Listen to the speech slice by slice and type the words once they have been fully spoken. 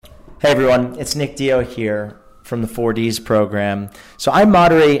Hey everyone, it's Nick Dio here from the 4Ds program. So I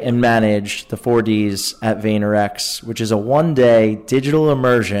moderate and manage the 4Ds at VaynerX, which is a one-day digital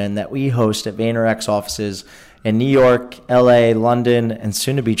immersion that we host at VaynerX offices in New York, LA, London, and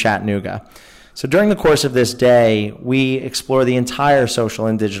soon to be Chattanooga. So during the course of this day, we explore the entire social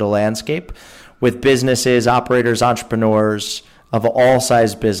and digital landscape with businesses, operators, entrepreneurs of all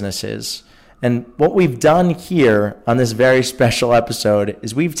size businesses. And what we've done here on this very special episode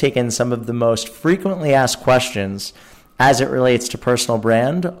is we've taken some of the most frequently asked questions as it relates to personal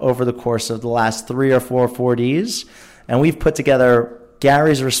brand over the course of the last 3 or 4 4Ds, and we've put together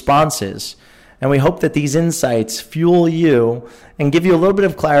Gary's responses. And we hope that these insights fuel you and give you a little bit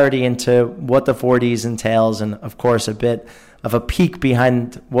of clarity into what the 4Ds entails and, of course, a bit of a peek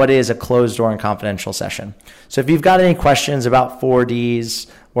behind what is a closed door and confidential session. So if you've got any questions about 4Ds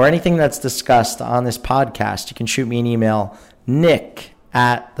or anything that's discussed on this podcast, you can shoot me an email,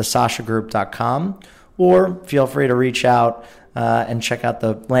 nick@thesashagroup.com, or feel free to reach out and check out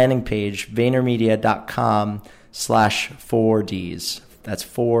the landing page, vaynermedia.com/4Ds. That's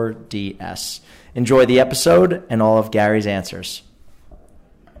 4DS. Enjoy the episode and all of Gary's answers.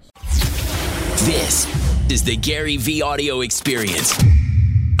 This is the Gary V audio experience.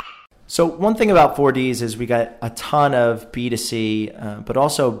 So one thing about 4Ds is we got a ton of B2C, but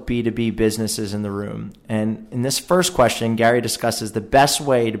also B2B businesses in the room. And in this first question, Gary discusses the best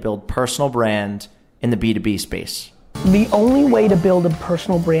way to build personal brand in the B2B space. The only way to build a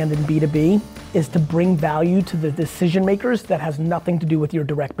personal brand in B2B is to bring value to the decision makers that has nothing to do with your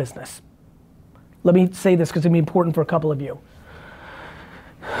direct business. Let me say this because it's going to be important for a couple of you.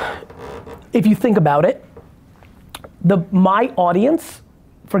 If you think about it, my audience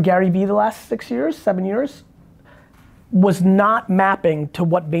for Gary Vee the last 7 years, was not mapping to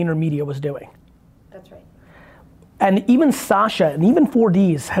what VaynerMedia was doing. That's right. And even Sasha and even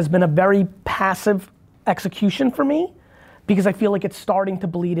 4Ds has been a very passive execution for me because I feel like it's starting to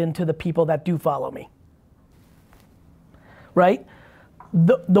bleed into the people that do follow me. Right?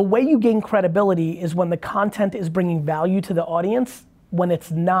 The way you gain credibility is when the content is bringing value to the audience when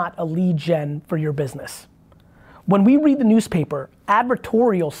it's not a lead gen for your business. When we read the newspaper,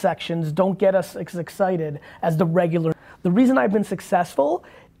 advertorial sections don't get us as excited as the regular. The reason I've been successful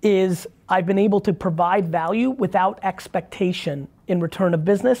is I've been able to provide value without expectation in return of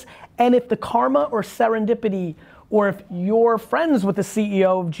business. And if the karma or serendipity, or if you're friends with the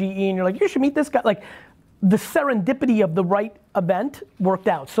CEO of GE and you're like, you should meet this guy, like the serendipity of the right event worked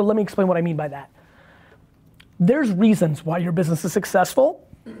out. So let me explain what I mean by that. There's reasons why your business is successful.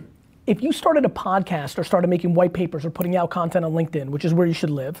 If you started a podcast or started making white papers or putting out content on LinkedIn, which is where you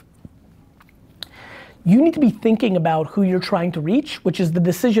should live, you need to be thinking about who you're trying to reach, which is the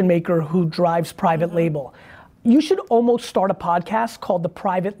decision maker who drives private label. You should almost start a podcast called The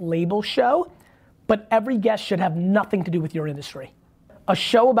Private Label Show, but every guest should have nothing to do with your industry. A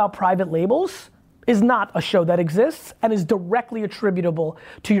show about private labels is not a show that exists and is directly attributable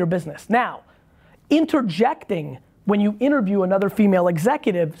to your business. Now, interjecting when you interview another female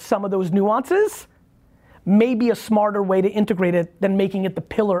executive, some of those nuances may be a smarter way to integrate it than making it the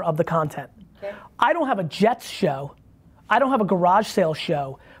pillar of the content. Okay. I don't have a Jets show. I don't have a garage sale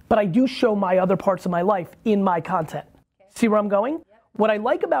show, but I do show my other parts of my life in my content. Okay. See where I'm going? Yep. What I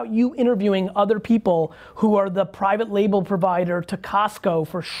like about you interviewing other people who are the private label provider to Costco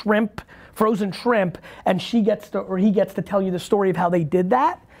for shrimp, frozen shrimp, and he gets to tell you the story of how they did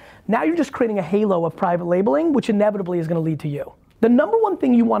that. Now you're just creating a halo of private labeling, which inevitably is going to lead to you. The number one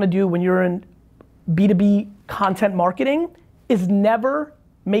thing you want to do when you're in B2B content marketing is never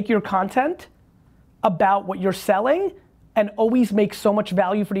make your content about what you're selling and always make so much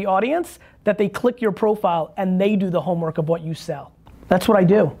value for the audience that they click your profile and they do the homework of what you sell. That's what I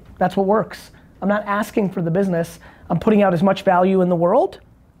do. That's what works. I'm not asking for the business. I'm putting out as much value in the world.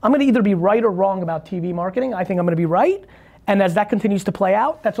 I'm going to either be right or wrong about TV marketing. I think I'm going to be right. And as that continues to play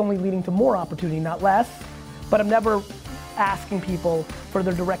out, that's only leading to more opportunity, not less. But I'm never asking people for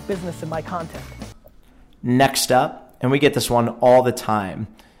their direct business in my content. Next up, and we get this one all the time.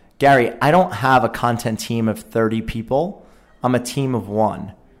 Gary, I don't have a content team of 30 people. I'm a team of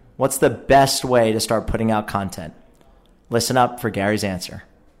 1. What's the best way to start putting out content? Listen up for Gary's answer.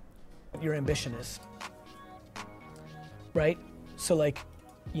 Your ambition is, right? So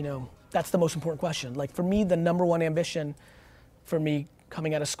that's the most important question. Like for me, the number one ambition for me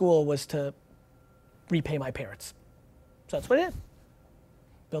coming out of school was to repay my parents. So that's what I did.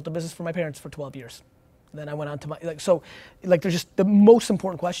 Built a business for my parents for 12 years. Then I went on to there's just the most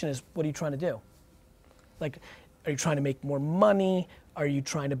important question is, what are you trying to do? Like, are you trying to make more money? Are you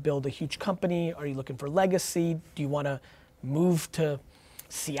trying to build a huge company? Are you looking for legacy? Do you want to move to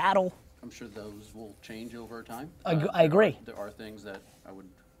Seattle. I'm sure those will change over time. I agree. There are things that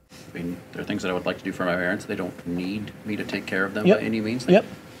there are things that I would like to do for my parents. They don't need me to take care of them by any means. They've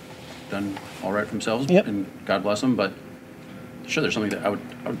done all right for themselves, and God bless them. But sure, there's something that I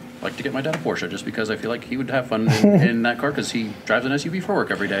would like to get my dad a Porsche, just because I feel like he would have fun in that car, because he drives an SUV for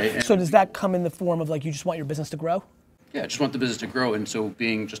work every day. So does that come in the form of like you just want your business to grow? Yeah, I just want the business to grow, and so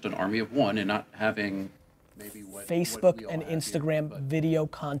being just an army of one and not having maybe what Facebook what we all and have Instagram here, video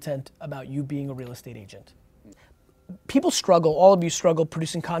content about you being a real estate agent. People struggle, all of you struggle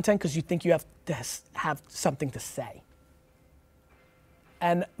producing content because you think you have to have something to say.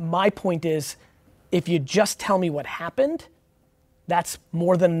 And my point is, if you just tell me what happened, that's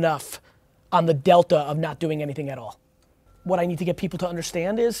more than enough on the delta of not doing anything at all. What I need to get people to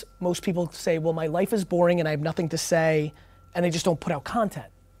understand is, most people say, well, my life is boring and I have nothing to say, and they just don't put out content.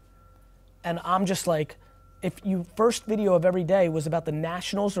 And I'm just like, if your first video of every day was about the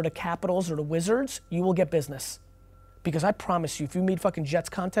Nationals or the Capitals or the Wizards, you will get business. Because I promise you, if you made fucking Jets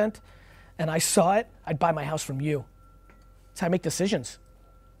content and I saw it, I'd buy my house from you. That's how I make decisions.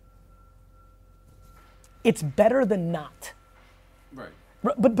 It's better than not. Right.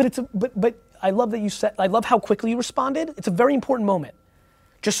 But I love that you said, I love how quickly you responded. It's a very important moment.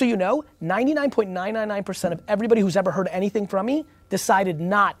 Just so you know, 99.999% of everybody who's ever heard anything from me decided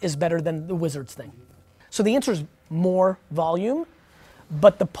not is better than the Wizards thing. So the answer is more volume,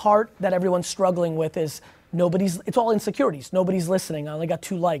 but the part that everyone's struggling with is it's all insecurities. Nobody's listening. I only got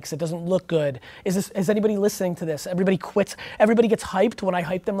 2 likes. It doesn't look good. Is anybody listening to this? Everybody quits. Everybody gets hyped when I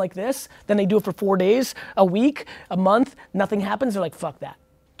hype them like this. Then they do it for 4 days, a week, a month. Nothing happens. They're like, fuck that.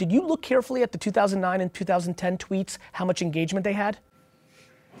 Did you look carefully at the 2009 and 2010 tweets, how much engagement they had?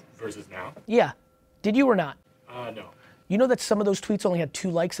 Versus now? Yeah. Did you or not? No. You know that some of those tweets only had 2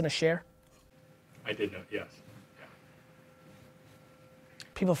 likes and a share? I did know, yes. Yeah.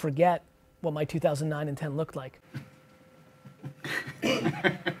 People forget what my 2009 and 10 looked like.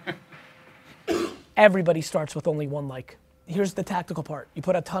 Everybody starts with only 1 like. Here's the tactical part. You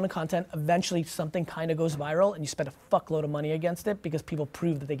put a ton of content, eventually something kind of goes viral, and you spend a fuckload of money against it because people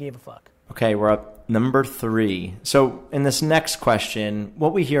prove that they gave a fuck. Okay, we're up number 3. So in this next question,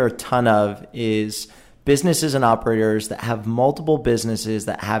 what we hear a ton of is businesses and operators that have multiple businesses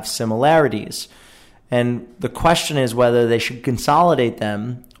that have similarities. And the question is whether they should consolidate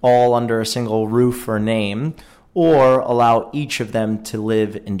them all under a single roof or name, or allow each of them to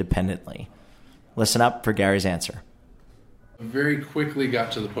live independently. Listen up for Gary's answer. Very quickly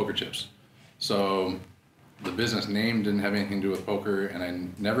got to the poker chips. So the business name didn't have anything to do with poker, and I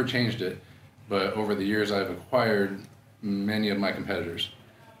never changed it. But over the years, I've acquired many of my competitors.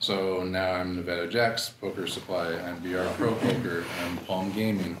 So now I'm Nevada Jacks Poker Supply, I'm VR Pro Poker, I'm Palm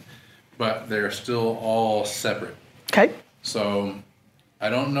Gaming, but they're still all separate. Okay. So I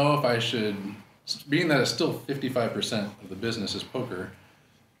don't know if I should, being that it's still 55% of the business is poker,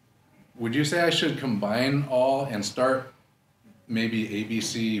 would you say I should combine all and start maybe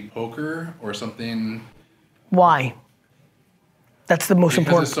ABC Poker or something? Why? That's the most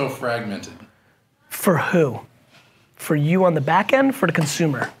important. Because it's so fragmented. For who? For you on the back end, for the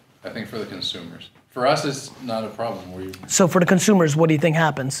consumer? I think for the consumers. For us, it's not a problem. So for the consumers, what do you think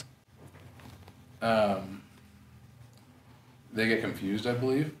happens? They get confused, I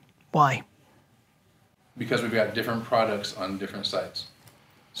believe. Why? Because we've got different products on different sites.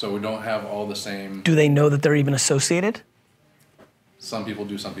 So we don't have all the same. Do they know that they're even associated? Some people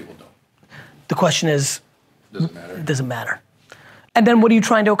do, some people don't. The question is, Doesn't matter. it doesn't matter. And then what are you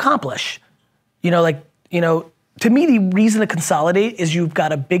trying to accomplish? To me, the reason to consolidate is you've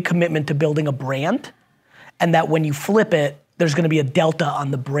got a big commitment to building a brand, and that when you flip it, there's gonna be a delta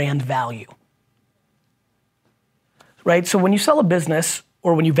on the brand value. Right? So when you sell a business,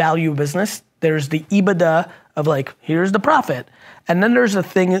 or when you value a business, there's the EBITDA of like, here's the profit. And then there's a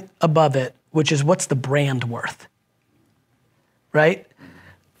thing above it, which is what's the brand worth? Right?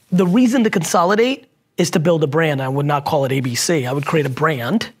 The reason to consolidate is to build a brand. I would not call it ABC. I would create a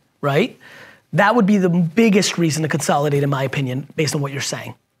brand, right? That would be the biggest reason to consolidate, in my opinion, based on what you're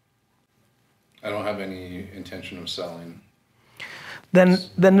saying. I don't have any intention of selling. Then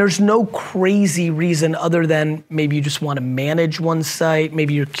there's no crazy reason other than maybe you just want to manage one site,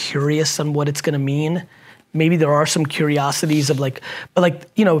 maybe you're curious on what it's gonna mean. Maybe there are some curiosities of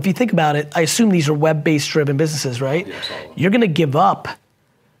if you think about it, I assume these are web-based driven businesses, right? Yes, all of them. You're gonna give up.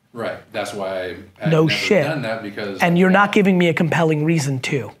 Right, that's why I've No never shit. done that, because. And you're not giving me a compelling reason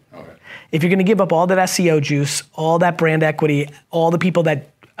to. Okay. If you're gonna give up all that SEO juice, all that brand equity, all the people that,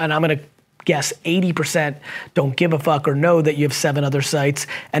 and I'm gonna guess 80% don't give a fuck or know that you have 7 other sites,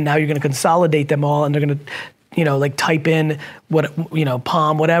 and now you're gonna consolidate them all, and they're gonna like type in what,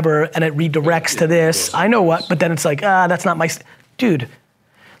 Palm, whatever, and it redirects to this. I know what, but then it's like, that's not my, dude,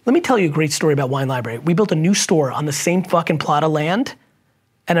 let me tell you a great story about Wine Library. We built a new store on the same fucking plot of land,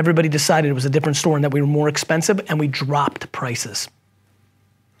 and everybody decided it was a different store and that we were more expensive, and we dropped prices.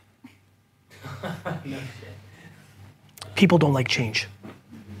 No shit. People don't like change.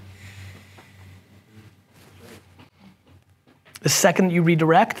 The second you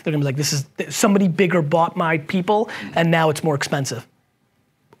redirect, they're gonna be like, this is, somebody bigger bought my people and now it's more expensive.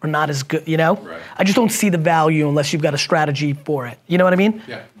 Or not as good, Right. I just don't see the value unless you've got a strategy for it. You know what I mean?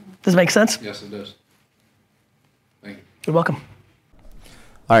 Yeah. Does it make sense? Yes, it does. Thank you. You're welcome.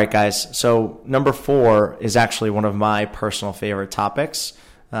 All right, guys. So number 4 is actually one of my personal favorite topics.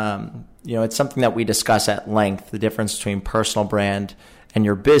 It's something that we discuss at length, the difference between personal brand and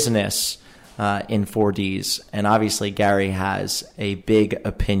your business in 4Ds. And obviously, Gary has a big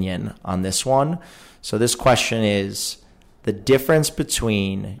opinion on this one. So this question is the difference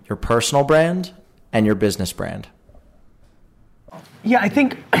between your personal brand and your business brand. Yeah, I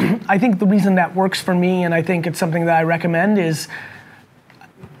think the reason that works for me, and I think it's something that I recommend, is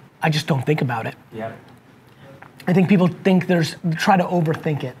I just don't think about it. Yeah. I think people think try to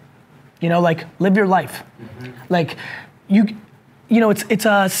overthink it. Like live your life. Mm-hmm. Like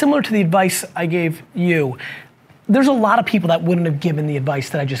it's similar to the advice I gave you. There's a lot of people that wouldn't have given the advice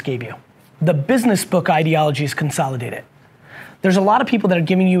that I just gave you. The business book ideology is consolidated. There's a lot of people that are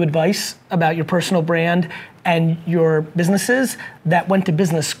giving you advice about your personal brand and your businesses that went to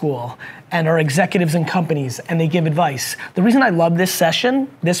business school and are executives in companies, and they give advice. The reason I love this session,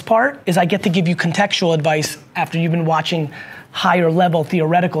 this part, is I get to give you contextual advice after you've been watching higher level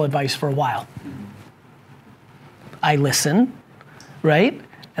theoretical advice for a while. I listen, right?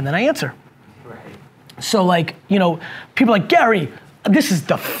 And then I answer. Right. So people are like, Gary, this is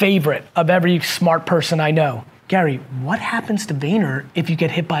the favorite of every smart person I know. Gary, what happens to Vayner if you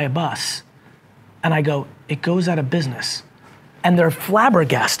get hit by a bus? And I go, it goes out of business. And they're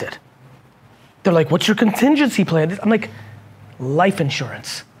flabbergasted. They're like, what's your contingency plan? I'm like, life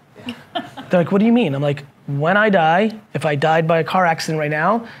insurance. They're like, what do you mean? I'm like, when I die, if I died by a car accident right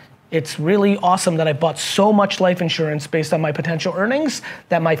now, it's really awesome that I bought so much life insurance based on my potential earnings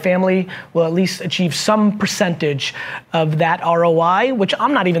that my family will at least achieve some percentage of that ROI, which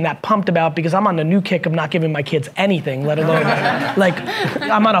I'm not even that pumped about because I'm on a new kick of not giving my kids anything, let alone,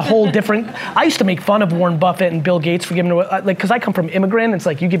 I'm on a whole different, I used to make fun of Warren Buffett and Bill Gates for giving, because I come from immigrant, it's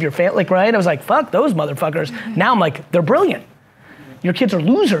like you give your family, right? I was like, fuck those motherfuckers. Now I'm like, they're brilliant. Your kids are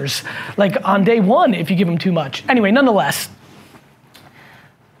losers, on day one if you give them too much. Anyway, nonetheless,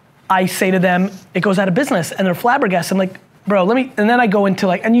 I say to them, it goes out of business, and they're flabbergasted. I'm like, bro, and then I go into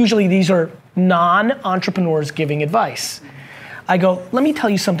and usually these are non-entrepreneurs giving advice. I go, let me tell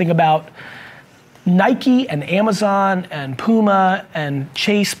you something about Nike and Amazon and Puma and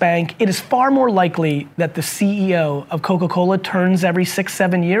Chase Bank. It is far more likely that the CEO of Coca-Cola turns every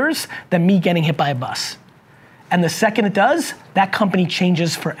 6-7 years than me getting hit by a bus. And the second it does, that company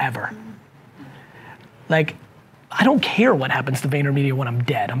changes forever. I don't care what happens to VaynerMedia when I'm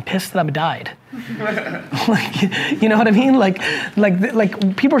dead. I'm pissed that I died. You know what I mean?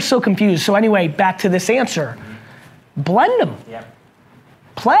 Like people are so confused. So anyway, back to this answer. Blend them. Yep.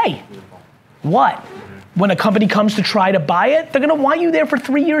 Play. Beautiful. What? Mm-hmm. When a company comes to try to buy it, they're gonna want you there for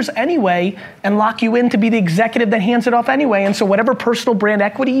 3 years anyway and lock you in to be the executive that hands it off anyway. And so whatever personal brand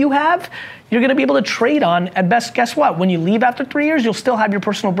equity you have, you're gonna be able to trade on. At best, guess what? When you leave after 3 years, you'll still have your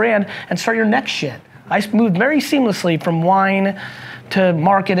personal brand and start your next shit. I moved very seamlessly from wine to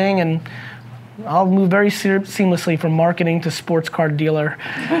marketing, and I'll move very seamlessly from marketing to sports card dealer.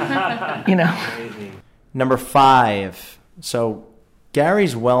 Number 5. So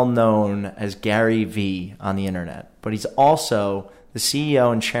Gary's well known as Gary V on the internet, but he's also the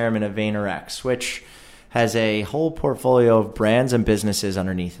CEO and chairman of VaynerX, which has a whole portfolio of brands and businesses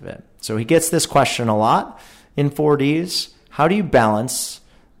underneath of it. So he gets this question a lot in 4Ds. How do you balance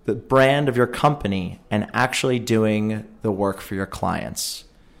the brand of your company and actually doing the work for your clients?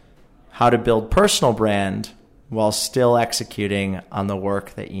 How to build personal brand while still executing on the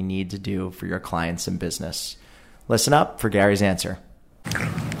work that you need to do for your clients and business. Listen up for Gary's answer.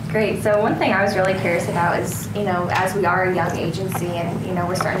 Great. So one thing I was really curious about is, as we are a young agency and,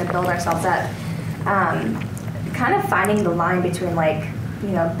 we're starting to build ourselves up, kind of finding the line between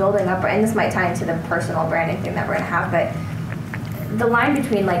building up, and this might tie into the personal branding thing that we're going to have, but the line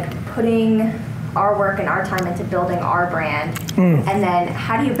between putting our work and our time into building our brand, and then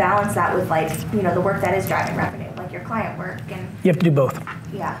how do you balance that with the work that is driving revenue, like your client work? And you have to do both.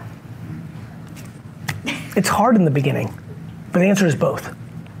 Yeah. It's hard in the beginning, but the answer is both.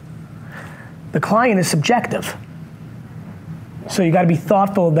 The client is subjective. So you got to be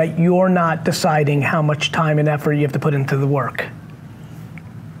thoughtful that you're not deciding how much time and effort you have to put into the work.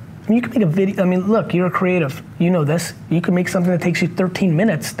 I mean, you can make a video, I mean, look, you're a creative, you know this. You can make something that takes you 13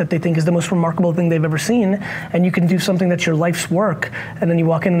 minutes that they think is the most remarkable thing they've ever seen, and you can do something that's your life's work, and then you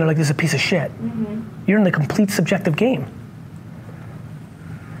walk in and they're like, this is a piece of shit. You're in the complete subjective game.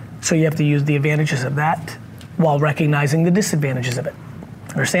 So you have to use the advantages of that while recognizing the disadvantages of it.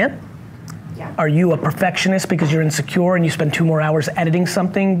 Understand? Yeah. Are you a perfectionist because you're insecure and you spend 2 more hours editing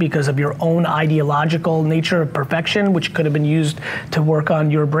something because of your own ideological nature of perfection, which could have been used to work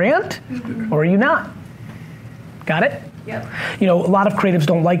on your brand? Or are you not? Got it? Yep. You know, a lot of creatives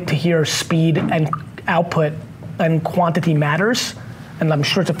don't like to hear speed and output and quantity matters. And I'm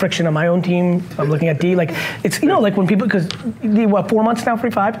sure it's a friction on my own team. I'm looking at D, like, it's, you know, like when people, because, what, 4 months now,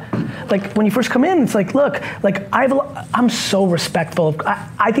 5? Like, when you first come in, it's like, look, like, I'm so respectful of,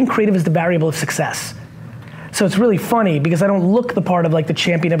 I think creative is the variable of success. So it's really funny, because I don't look the part of, like, the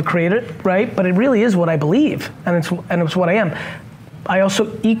champion of creative, right? But it really is what I believe, and it's what I am. I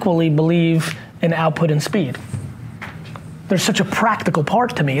also equally believe in output and speed. There's such a practical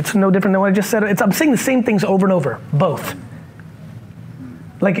part to me. It's no different than what I just said. I'm saying the same things over and over, both.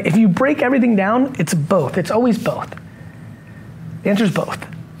 Like, if you break everything down, it's both. It's always both. The answer is both.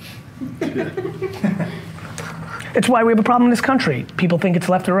 It's why we have a problem in this country. People think it's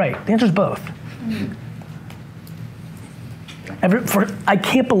left or right. The answer is both. I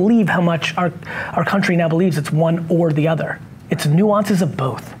can't believe how much our country now believes it's one or the other. It's nuances of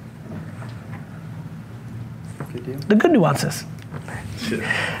both. Good deal. The good nuances.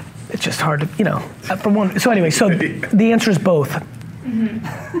 It's just hard to, you know, for one. So anyway, so the answer is both.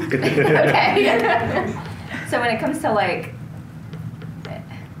 Okay. So when it comes to, like,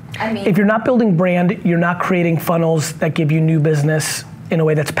 I mean, if you're not building brand, you're not creating funnels that give you new business in a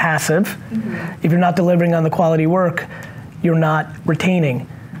way that's passive. If you're not delivering on the quality work, you're not retaining.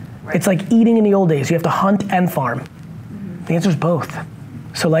 Right. It's like eating in the old days. You have to hunt and farm. The answer is both.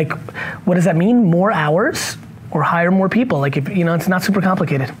 So, like, what does that mean? More hours or hire more people? Like, if, you know, it's not super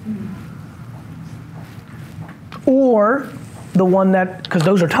complicated. Or the one that, because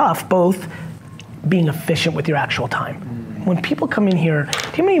those are tough, both being efficient with your actual time. When people come in here, do you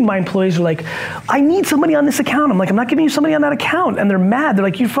know how many of my employees are like, I need somebody on this account. I'm like, I'm not giving you somebody on that account. And they're mad. They're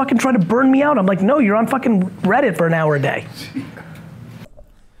like, you fucking trying to burn me out. I'm like, no, you're on fucking Reddit for an hour a day.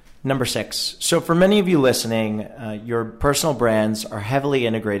 Number 6. So for many of you listening, your personal brands are heavily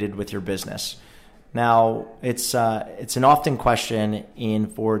integrated with your business. Now, it's an often question in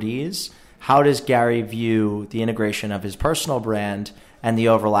 4Ds. How does Gary view the integration of his personal brand and the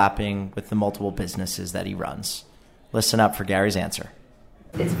overlapping with the multiple businesses that he runs? Listen up for Gary's answer.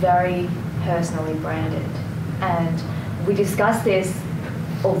 it's very personally branded. And we discuss this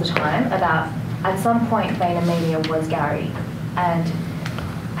all the time about, at some point, VaynerMedia was Gary. And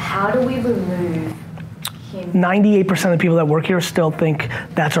how do we remove him? 98% of the people that work here still think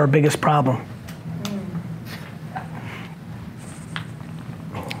that's our biggest problem.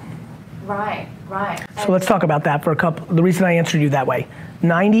 Right. So let's talk about that for a couple. The reason I answered you that way,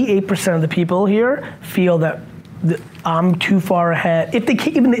 98% of the people here feel that I'm too far ahead. If they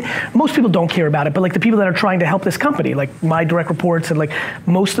can't, most people don't care about it, but like the people that are trying to help this company, like my direct reports and like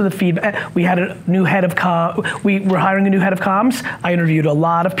most of the feedback, we had a new head of we were hiring a new head of comms. I interviewed a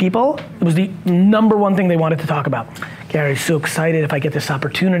lot of people. It was the number one thing they wanted to talk about. Gary's so excited if I get this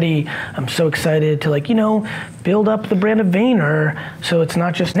opportunity. I'm so excited to build up the brand of Vayner. So it's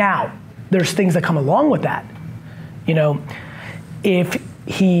not just now. There's things that come along with that. If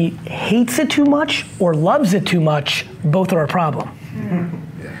he hates it too much or loves it too much, both are a problem.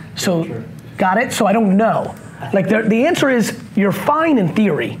 Mm-hmm. So, sure. Got it? So I don't know. The answer is you're fine in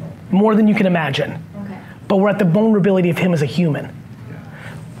theory, more than you can imagine. Okay. But we're at the vulnerability of him as a human.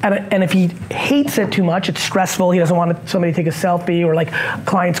 And if he hates it too much, it's stressful, he doesn't want somebody to take a selfie, or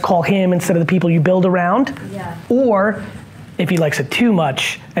clients call him instead of the people you build around. Yeah. Or if he likes it too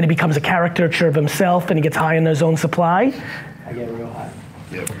much and it becomes a caricature of himself and he gets high in his own supply. I get real high.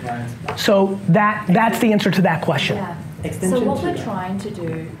 Yep. So that's the answer to that question. Yeah. So what we're trying to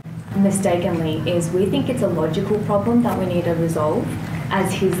do mistakenly is we think it's a logical problem that we need to resolve,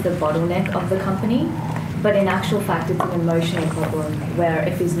 as he's the bottleneck of the company. But in actual fact, it's an emotional problem where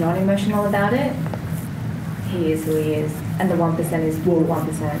if he's not emotional about it, he is who he is. And the 1% is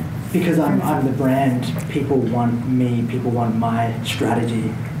 1%. Because I'm the brand, people want me, people want my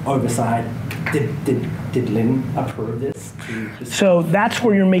strategy, oversight. Did Lynn approve this? So that's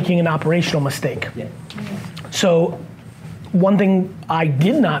where you're making an operational mistake. Yeah. So one thing I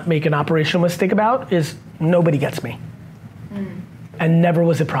did not make an operational mistake about is nobody gets me. And never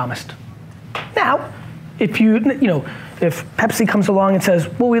was it promised. Now, if if Pepsi comes along and says,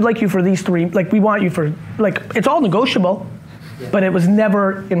 well, we'd like you for these 3, like we want you for, like it's all negotiable, but it was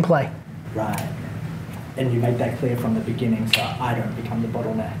never in play. Right. And you make that clear from the beginning so I don't become the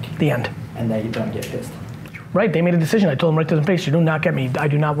bottleneck. The end. And they don't get pissed. Right, they made a decision. I told them right to their face, you do not get me. I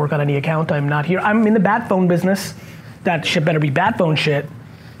do not work on any account. I'm not here. I'm in the bat phone business. That shit better be bat phone shit.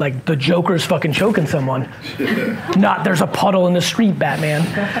 Like the Joker's fucking choking someone. Not there's a puddle in the street,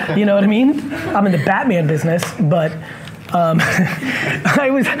 Batman. You know what I mean? I'm in the Batman business, but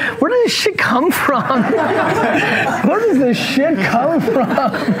where did this shit come from? Where does this shit come from?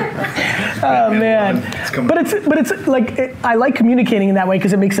 Oh man! But it's like I like communicating in that way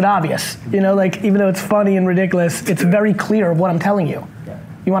because it makes it obvious. Like even though it's funny and ridiculous, it's very clear what I'm telling you.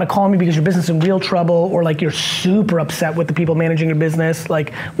 You want to call me because your business is in real trouble, or like you're super upset with the people managing your business.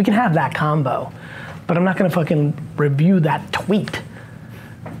 Like we can have that combo, but I'm not gonna fucking review that tweet.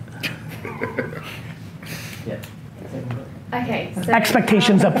 Okay. So,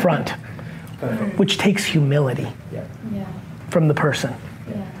 Expectations up front, which takes humility from the person.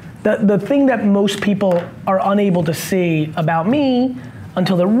 The thing that most people are unable to see about me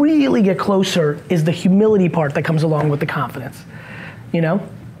until they really get closer is the humility part that comes along with the confidence.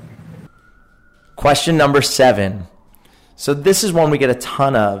 Question number 7. So this is one we get a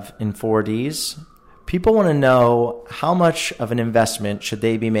ton of in 4Ds. People want to know how much of an investment should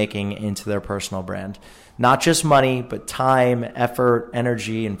they be making into their personal brand. Not just money, but time, effort,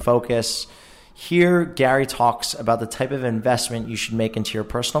 energy, and focus. Here, Gary talks about the type of investment you should make into your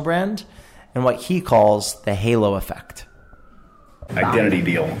personal brand and what he calls the halo effect. Identity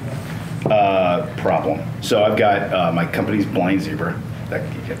deal problem. So I've got my company's Blind Zebra.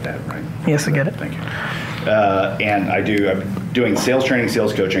 You get that right? Yes, I get it. Thank you. And I'm doing sales training,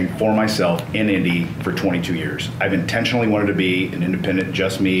 sales coaching for myself in Indy for 22 years. I've intentionally wanted to be an independent,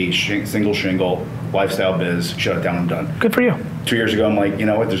 just me, single shingle, lifestyle biz, shut it down and done. Good for you. 2 years ago, I'm like, you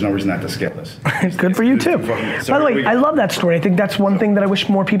know what, there's no reason not to scale this. Good for you too. By the way, I love that story. I think that's one thing that I wish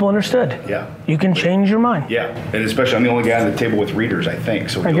more people understood. Yeah. You can change your mind. Yeah, and especially I'm the only guy at the table with readers, I think.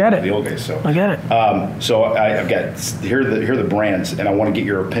 So I get it. The old guys, so. I get it. So I've got, here are the brands, and I want to get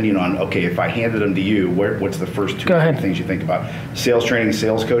your opinion on, okay, if I handed them to you, what's the first 2 things you think about? Sales training,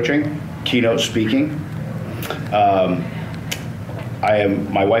 sales coaching, keynote speaking.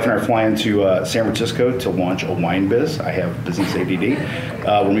 My wife and I are flying to San Francisco to launch a wine biz. I have business ADD.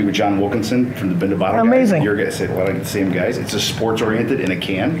 We'll meet with John Wilkinson from the Bend to Bottom Amazing. guys. You're going to say a lot of the same guys. It's a sports-oriented in a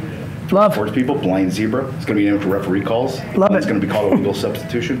can. Love. Sports people, Blind Zebra. It's going to be named for referee calls. Love It's it. going to be called a legal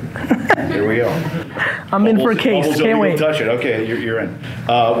substitution. Here we go. I'm in for a case. Almost Can't wait. Touch it. Okay, you're in.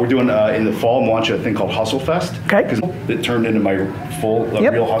 We're doing in the fall launch a thing called Hustle Fest. Okay. Because it turned into my full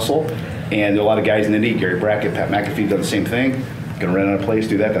real hustle, and there are a lot of guys in Indy. Gary Brackett, Pat McAfee done the same thing. Going to rent out a place,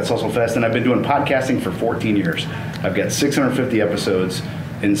 do that. That's Hustle Fest, and I've been doing podcasting for 14 years. I've got 650 episodes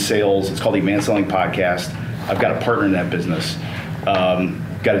in sales. It's called the Advanced Selling Podcast. I've got a partner in that business.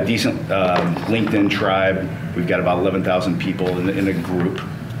 Got a decent LinkedIn tribe. We've got about 11,000 people in a group.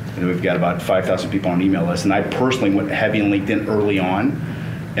 And we've got about 5,000 people on email list. And I personally went heavy in LinkedIn early on.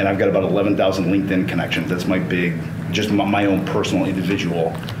 And I've got about 11,000 LinkedIn connections. That's my just my own personal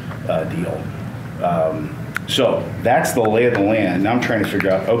individual deal. So that's the lay of the land. Now I'm trying to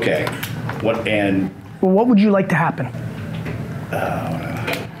figure out, okay, what would you like to happen?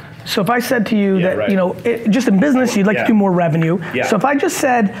 So if I said to you that, just in business, you'd like to do more revenue. Yeah. So if I just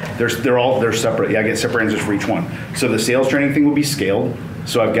said... They're separate. Yeah, I get separate answers for each one. So the sales training thing will be scaled.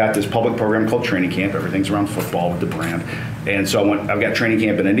 So I've got this public program called Training Camp. Everything's around football with the brand. And so I've got Training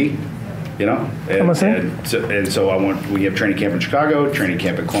Camp in Indy, I'm listening. And so we have Training Camp in Chicago, Training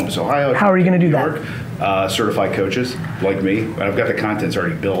Camp in Columbus, Ohio. How are you going to do that? Certified coaches like me. I've got the contents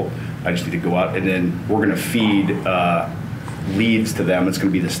already built. I just need to go out, and then we're going to feed leads to them. It's going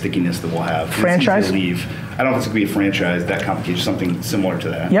to be the stickiness that we'll have. Franchise? I don't know if it's going to be a franchise, that complicated, something similar to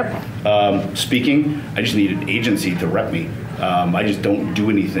that. Yep. Speaking, I just need an agency to rep me. I just don't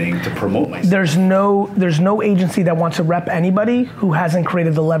do anything to promote myself. There's no agency that wants to rep anybody who hasn't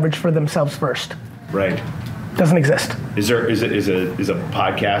created the leverage for themselves first. Right. Doesn't exist. Is a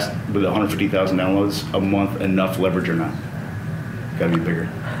podcast with 150,000 downloads a month enough leverage or not? Got to be bigger.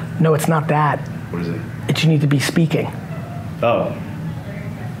 No, it's not that. What is it? It's you need to be speaking. Oh,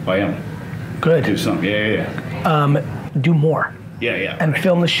 I am. Good. Do something. Yeah. Do more. Yeah. And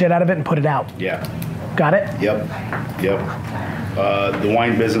film the shit out of it and put it out. Yeah. Got it? Yep. The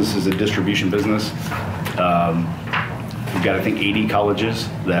wine business is a distribution business. We've got, I think, 80 colleges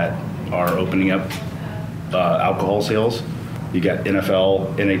that are opening up alcohol sales. You got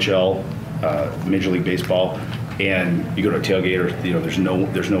NFL, NHL, Major League Baseball. and you go to a tailgate, or there's no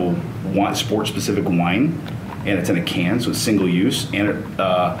sport specific wine, and it's in a can, so it's single use, and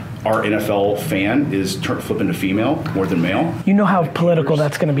our NFL fan is flipping to female more than male. You know how political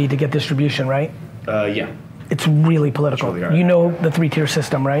that's going to be to get distribution, right? Yeah. It's really political. It's really you know the 3-tier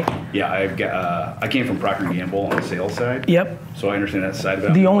system, right? Yeah, I came from Procter & Gamble on the sales side. Yep. So I understand that side of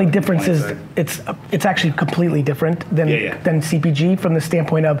it. The only difference is it's actually completely different than CPG from the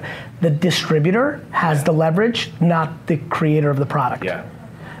standpoint of the distributor has the leverage, not the creator of the product. Yeah.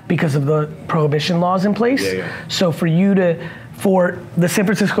 Because of the prohibition laws in place. So for the San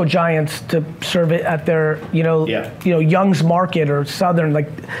Francisco Giants to serve it at their, Young's Market or Southern,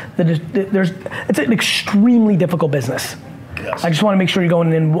 it's an extremely difficult business. Yes. I just want to make sure you're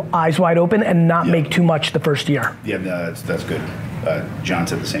going in eyes wide open and not make too much the first year. Yeah, no, that's good. John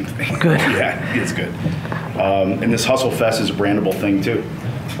said the same thing. Good. Yeah, it's good. And this Hustle Fest is a brandable thing too.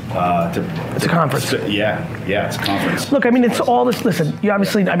 It's a conference. It's a conference. Look, I mean, it's all this. Listen, you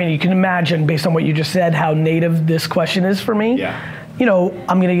obviously, I mean, you can imagine based on what you just said how native this question is for me. Yeah.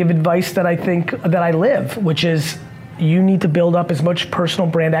 I'm going to give advice that I think that I live, which is you need to build up as much personal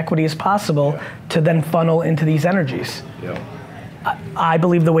brand equity as possible to then funnel into these energies. Yeah. I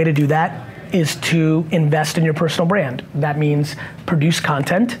believe the way to do that is to invest in your personal brand. That means produce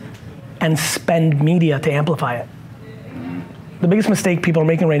content and spend media to amplify it. The biggest mistake people are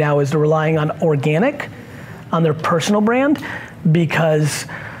making right now is they're relying on organic, on their personal brand, because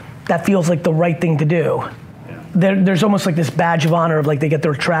that feels like the right thing to do. There's almost like this badge of honor of like they get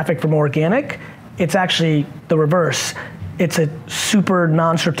their traffic from organic. It's actually the reverse. It's a super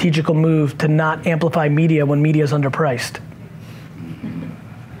non-strategical move to not amplify media when media is underpriced.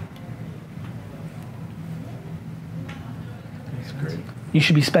 That's great. You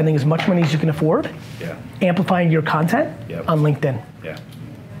should be spending as much money as you can afford, amplifying your content on LinkedIn. Yeah.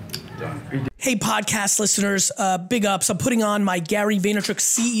 Done. Hey, podcast listeners, big ups. I'm putting on my Gary Vaynerchuk,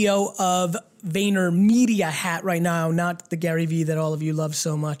 CEO of VaynerMedia hat right now, not the Gary V that all of you love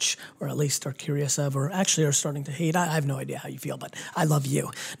so much, or at least are curious of, or actually are starting to hate. I have no idea how you feel, but I love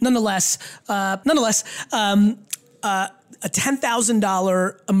you. Nonetheless, a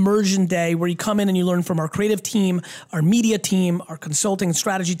 $10,000 immersion day where you come in and you learn from our creative team, our media team, our consulting and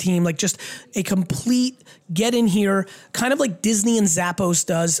strategy team, like just a complete get in here, kind of like Disney and Zappos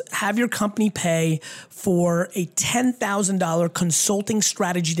does, have your company pay for a $10,000 consulting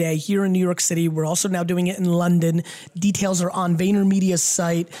strategy day here in New York City. We're also now doing it in London. Details are on VaynerMedia's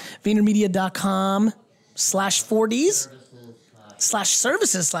site, VaynerMedia.com/4Ds.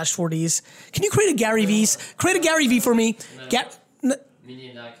 /services/4Ds. Can you create a Gary V's? Create a Gary V for me.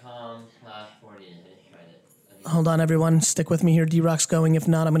 Media.com/4Ds. Hold on, everyone. Stick with me here. D-Rock's going. If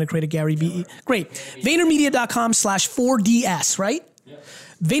not, I'm going to create a Gary V. Great. VaynerMedia.com/4DS, right? Yep.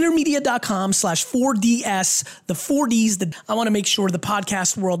 VaynerMedia.com/4DS. The 4Ds. I want to make sure the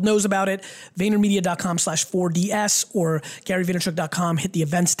podcast world knows about it. VaynerMedia.com/4DS or GaryVaynerchuk.com. Hit the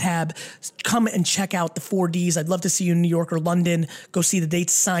events tab. Come and check out the 4Ds. I'd love to see you in New York or London. Go see the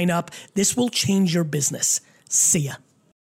dates. Sign up. This will change your business. See ya.